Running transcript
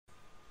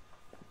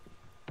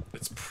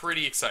it's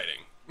pretty exciting.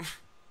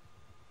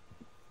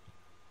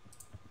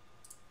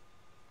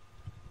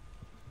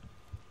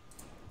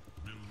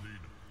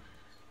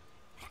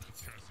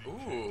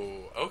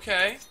 Ooh,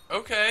 okay,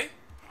 okay.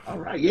 All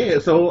right, yeah.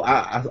 So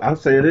I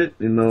said it.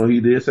 You know, he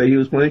did say he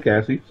was playing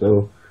Cassie.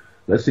 So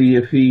let's see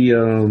if he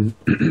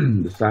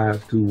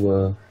decides to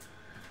While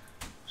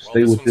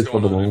stay this with one's this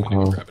for going the on, I'm long gonna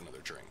go haul. grab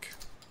another drink.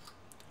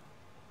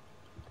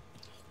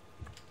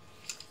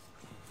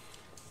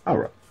 All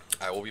right.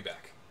 I will be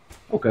back.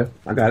 Okay,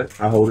 I got it.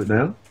 I hold it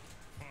down.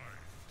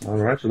 All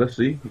right, so let's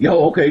see.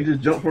 Yo, okay,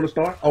 just jump from the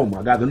start. Oh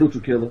my God, the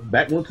neutral killer.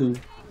 Back 1-2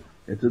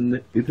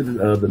 into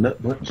the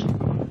nut bunch.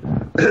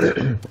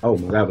 Oh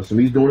my God, but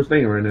Semiij's doing his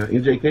thing right now.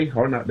 NJK,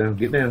 hard knockdown.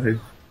 Get down here.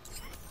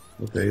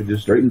 Okay,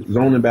 just straight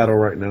zoning battle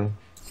right now.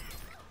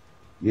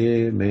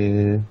 Yeah,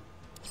 man.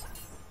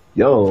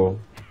 Yo,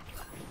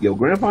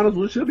 grand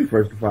finals should be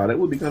first to five. That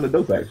would be kind of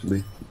dope,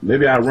 actually.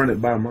 Maybe I run it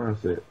by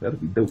mindset.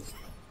 That'd be dope.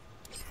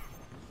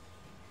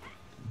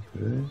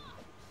 Okay.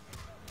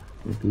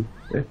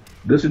 Yeah.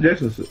 Good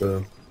suggestions,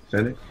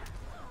 Senix.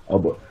 Oh,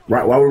 but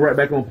while we're right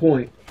back on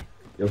point,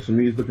 yo,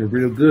 Semiij's looking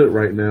real good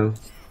right now.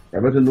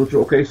 Right back to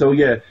neutral. Okay, so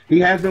yeah, he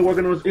has been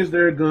working on his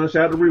Is-There gun.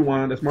 Shout out to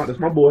Rewind. That's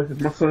my boy. That's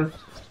my son.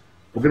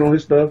 Working on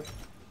his stuff.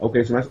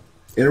 Okay, so that's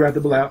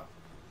interactable out.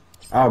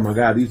 Oh my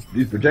God,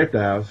 these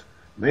projectiles,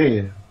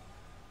 man.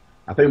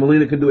 I think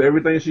Melina can do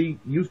everything she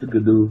used to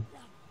could do.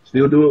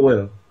 Still do it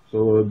well.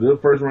 So a good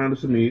first round of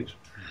Semiij.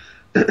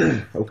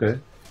 Okay.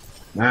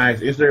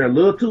 Nice. Is there a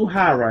little too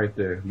high right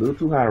there? A little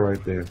too high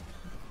right there.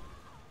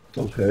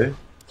 Okay.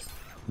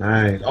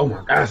 Nice. Oh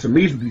my gosh,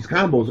 Semiij with these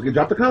combos. Okay,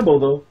 drop the combo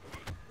though.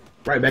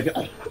 Right back in.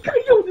 Oh my God,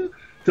 yo,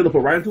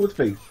 teleport right into his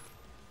face.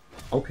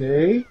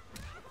 Okay.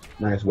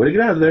 Nice. Way to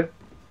get out of there.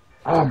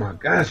 Oh my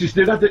gosh, she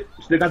still got the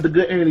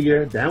good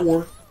anti-air. Down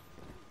one.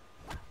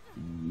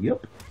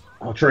 Yep.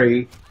 I'll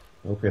trade.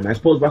 Okay, nice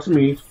pose by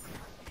Semiij.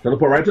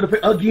 Teleport right to the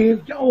face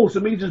again. Yo,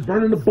 Semiij just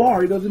burning the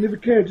bar. He doesn't even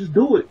care. Just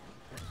do it.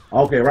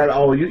 Okay, right.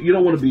 Oh, you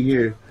don't want to be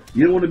here.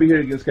 You don't want to be here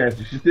against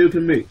Cassie. She still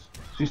can mix.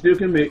 She still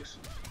can mix.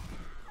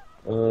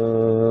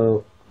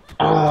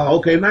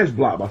 Okay, nice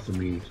block by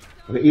Semiij.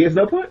 Okay, EX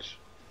no punch.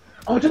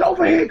 Oh, just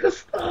overhead. Good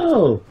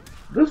stuff.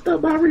 Good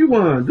stuff by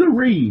Rewind. Good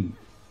read.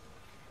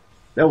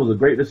 That was a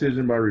great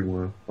decision by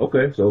Rewind.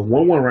 Okay, so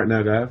 1-1 right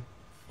now, guys.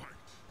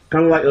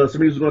 Kind of like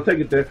Semiij was going to take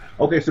it there.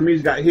 Okay,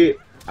 Semiij got hit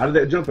out of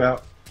that jump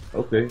out.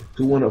 Okay,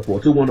 2-1 up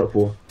 4. 2-1 up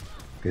 4.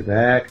 Okay,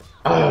 back.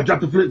 Oh, drop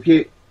the flip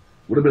kick.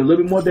 Would have been a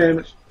little bit more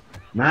damage.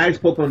 Nice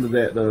poke under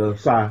that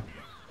side.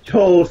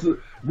 Yo,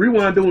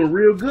 Rewind doing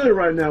real good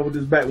right now with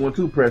this back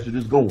 1-2 pressure,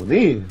 just going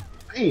in.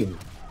 Man.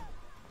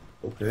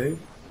 Okay.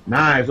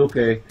 Nice,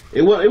 okay.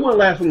 It won't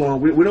last for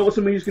long. We know what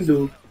Semiij can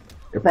do.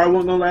 It probably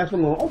wasn't gonna last for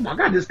long. Oh my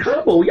God, this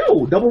combo,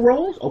 yo, double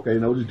rolls. Okay,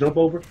 no, just jump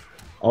over.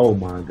 Oh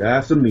my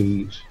God,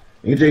 Semiij.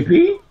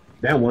 NJP,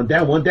 down one.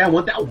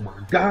 Oh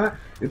my God,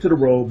 into the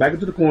roll, back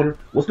into the corner.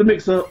 What's the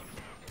mix up?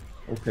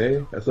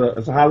 Okay, that's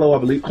a high-low, I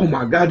believe. Oh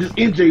my God, just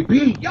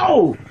NJP,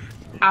 yo.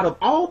 Out of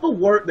all the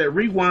work that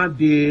Rewind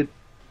did,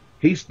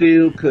 he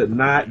still could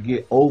not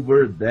get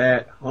over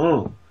that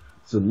hump.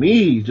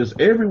 Semiij just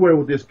everywhere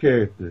with this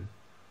character.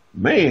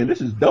 Man,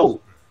 this is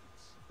dope.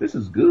 This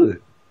is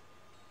good.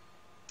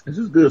 This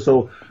is good.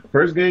 So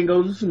first game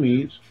goes to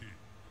Semiij,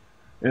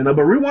 and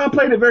but Rewind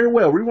played it very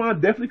well.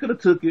 Rewind definitely could have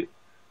took it.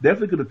 That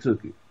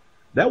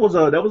was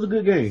a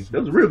good game. That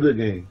was a real good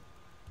game,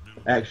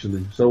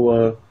 actually.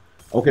 So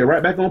okay,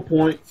 right back on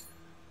point.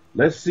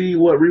 Let's see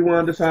what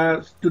Rewind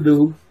decides to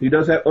do. He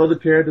does have other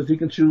characters he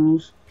can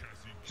choose.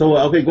 So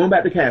okay, going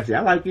back to Cassie, I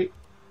like it.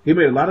 He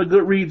made a lot of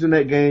good reads in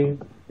that game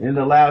and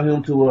allowed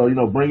him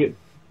to bring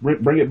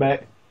it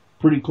back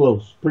pretty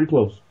close.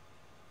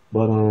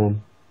 But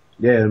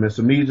yeah, man,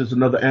 Semiij is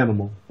another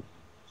animal.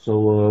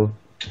 So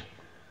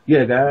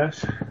yeah,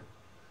 guys,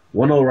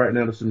 1-0 right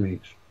now to Semiij.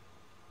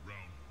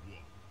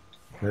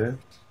 Okay,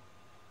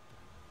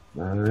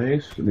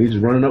 nice. Semiij is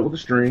running up with the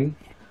string.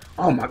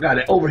 Oh my God,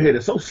 that overhead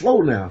is so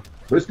slow now,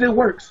 but it still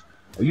works.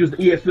 I use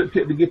the EX flip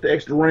kick to get the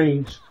extra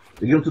range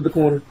to get him to the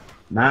corner.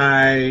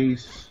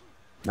 Nice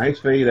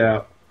fade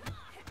out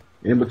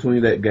in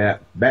between that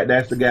gap.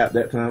 Backdash the gap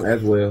that time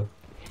as well.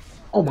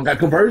 Oh my God,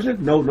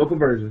 conversion? No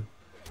conversion.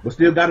 But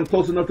still got him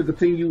close enough to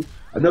continue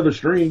another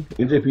string.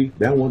 NJP,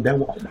 down one.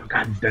 Oh my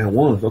God, he's down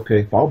ones.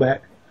 Okay, fall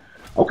back.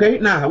 Okay,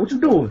 nah, what you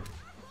doing?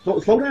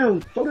 Slow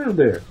down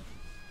there.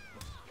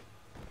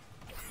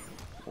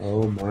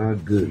 Oh my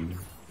goodness.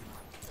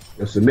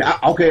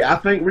 Okay, I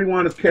think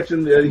Rewind is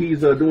catching.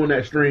 He's doing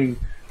that string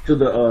to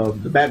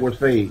the backwards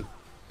fade.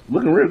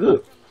 Looking real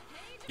good.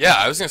 Yeah,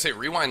 I was gonna say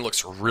Rewind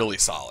looks really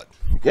solid.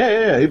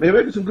 Yeah. He's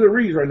making some good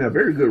reads right now.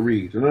 Very good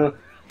reads.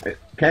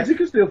 Cassie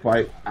can still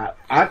fight.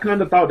 I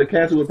kind of thought that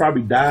Cassie would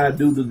probably die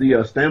due to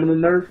the stamina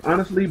nerf,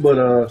 honestly.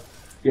 But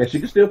yeah, she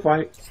can still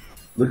fight.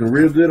 Looking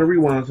real good in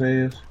Rewind's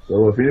hands.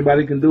 So if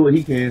anybody can do it,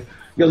 he can.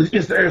 Yo, this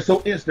instant air is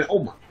so instant.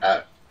 Oh my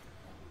God.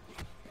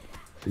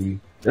 See,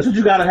 that's what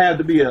you gotta have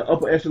to be an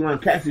upper echelon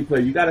Cassie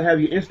player. You gotta have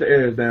your instant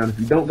airs down. If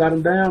you don't got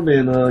them down,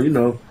 then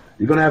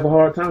you're gonna have a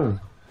hard time.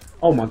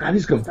 Oh my God,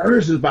 these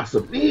conversions by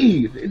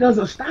Semiij. It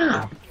doesn't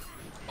stop.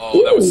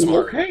 Oh, that was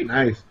smart. Okay,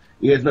 nice.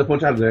 He has no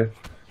punch out of there.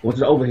 Went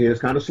to the overhead.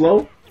 It's kind of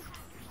slow,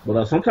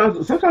 but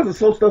sometimes the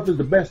slow stuff is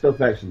the best stuff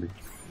actually.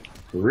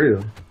 For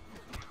real.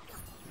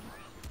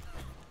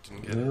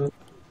 Didn't get it.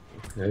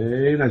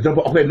 Okay, nice jump.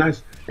 Okay,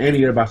 nice.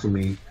 Anti-air by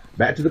Semiij.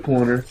 Back to the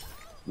corner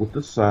with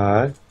the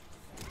side.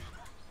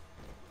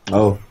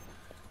 Oh,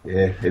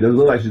 yeah. It doesn't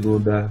look like she's gonna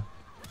die.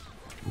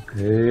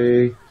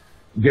 Okay.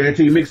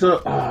 Guarantee mix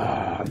up.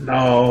 Ah,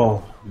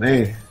 no,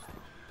 man.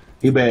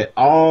 He bet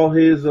all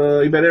his,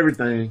 he bet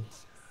everything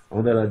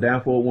on that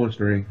down forward one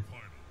string.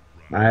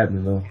 Not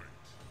happening though.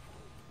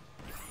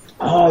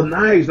 Oh,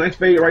 nice. Nice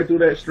fade right through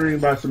that string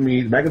by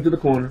Semiij. Back into the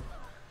corner.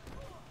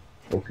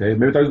 Okay,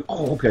 maybe.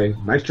 Oh, okay.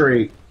 Nice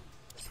trade.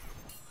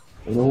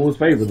 I don't know who's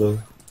favor though.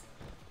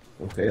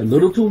 Okay, a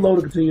little too low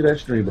to continue that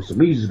string, but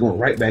Semiij is going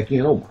right back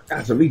in. Oh my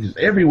God, Semiij is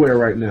everywhere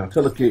right now.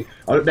 Telekick.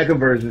 Oh, that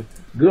conversion.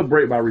 Good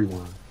break by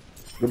Rewind.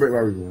 Good break by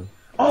Rewind.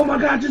 Oh my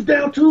God, just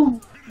down two.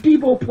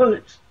 Debo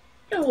punch.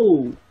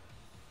 Yo.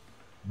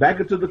 Back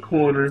into the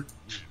corner.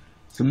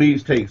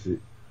 Semiij takes it.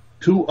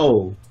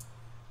 2-0.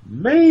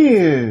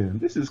 Man,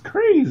 this is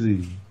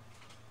crazy.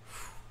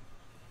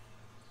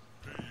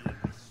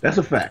 That's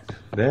a fact.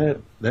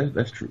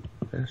 That's true.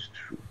 That's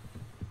true.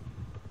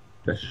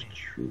 That's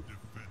true.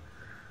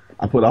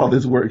 I put all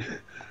this work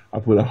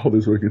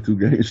in 2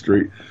 games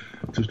straight.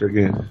 2 straight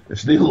games. And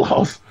still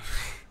lost.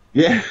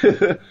 Yeah.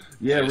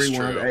 Yeah,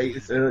 Rewind. Hey,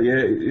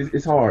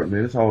 it's hard,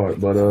 man. It's hard.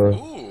 But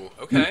Ooh,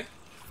 okay.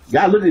 You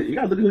gotta look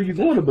at who you're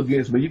going up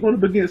against, man. You're going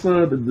up against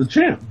the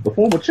champ, the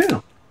former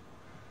champ.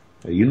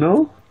 Hey, you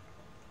know,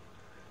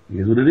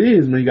 here's what it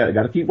is, man. You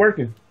gotta keep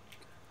working.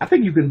 I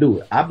think you can do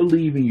it. I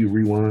believe in you,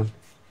 Rewind.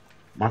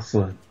 My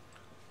son,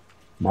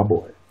 my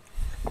boy,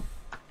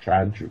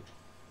 tried and true.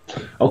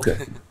 Okay,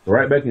 so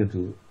right back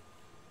into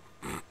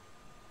it.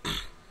 All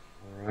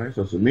right,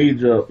 so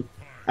Semiij up.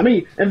 I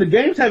mean, and the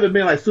games haven't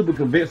been like super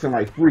convincing,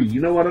 like free.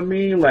 You know what I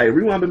mean? Like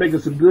Rewind been making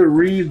some good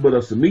reads, but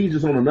Semiij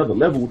is on another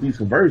level with these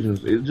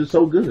conversions. It's just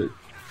so good,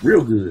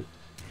 real good.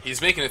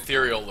 He's making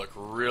Ethereal look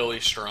really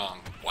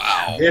strong.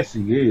 Wow. Yes,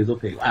 he is.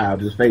 Okay, wow,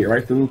 just fade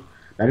right through,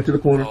 back into the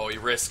corner. Oh, he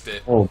risked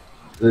it. Oh,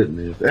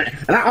 goodness.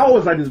 And I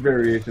always like this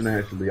variation,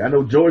 actually. I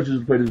know George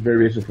used to play this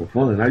variation for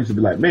fun, and I used to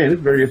be like, man, this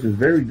variation is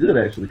very good,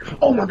 actually.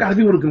 Oh, my God, if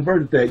he would have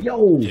converted that.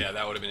 Yo. Yeah,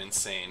 that would have been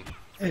insane.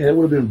 Yeah, that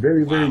would have been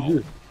very, very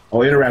good. Oh,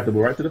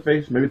 interactable, right to the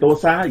face. Maybe throw a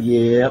side.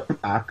 Yep,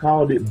 I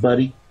called it,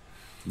 buddy.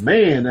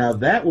 Man, now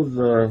that was,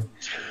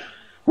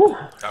 whew,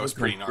 that was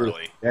pretty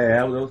gnarly.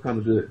 Yeah, that was kind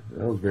of good.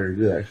 That was very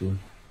good, actually.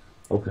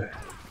 Okay.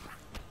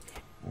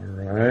 All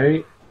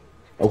right.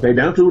 Okay,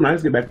 down 2.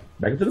 Nice. Get back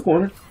into the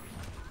corner.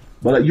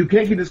 But you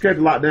can't keep this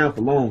character locked down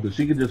for long because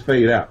she can just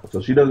fade out.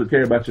 So she doesn't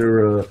care about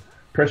your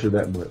pressure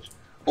that much.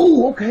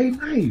 Oh, okay,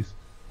 nice.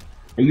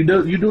 And you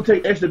do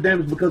take extra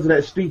damage because of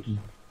that stinky,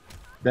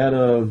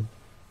 that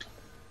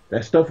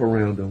stuff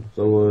around him.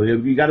 So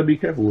you got to be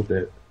careful with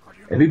that.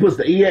 If he puts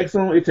the EX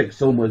on, it takes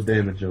so much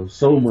damage, yo.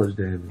 So much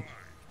damage.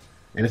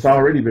 And it's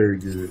already very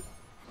good.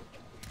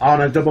 Oh,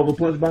 nice jump over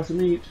punch by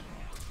Semiij.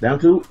 Down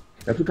 2.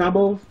 Got 2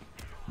 combos.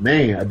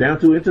 Man, a down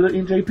 2 into the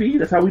NJP.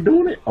 That's how we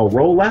doing it. Oh,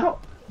 roll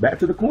out. Back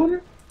to the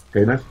corner.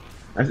 Okay,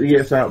 nice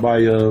EX out by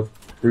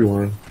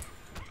Rewind.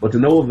 But to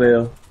no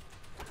avail.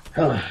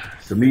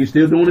 Semiij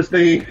still doing his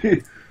thing.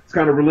 It's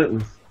kind of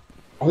relentless.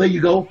 Oh, there you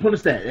go.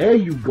 Punish that. There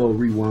you go,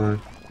 Rewind.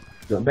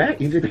 Jump back.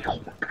 NJP.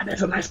 Oh my God,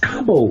 that's a nice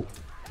combo.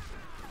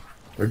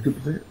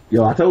 32%.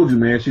 Yo, I told you,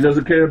 man. She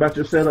doesn't care about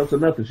your setups or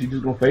nothing. She's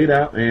just gonna fade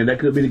out, and that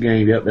could be the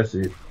game. Yep, that's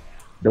it.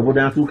 Double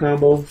down 2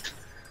 combo.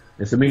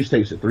 And Semiij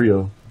takes it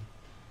 3-0.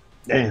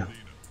 Damn.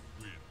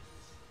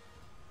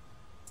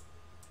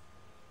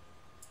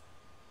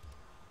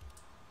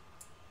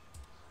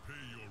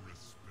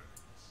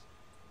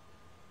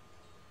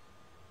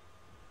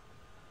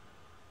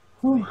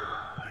 Whew.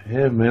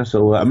 Yeah, man.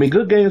 So, I mean,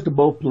 good games to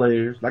both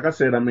players. Like I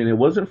said, I mean, it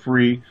wasn't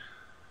free.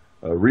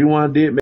 Rewind did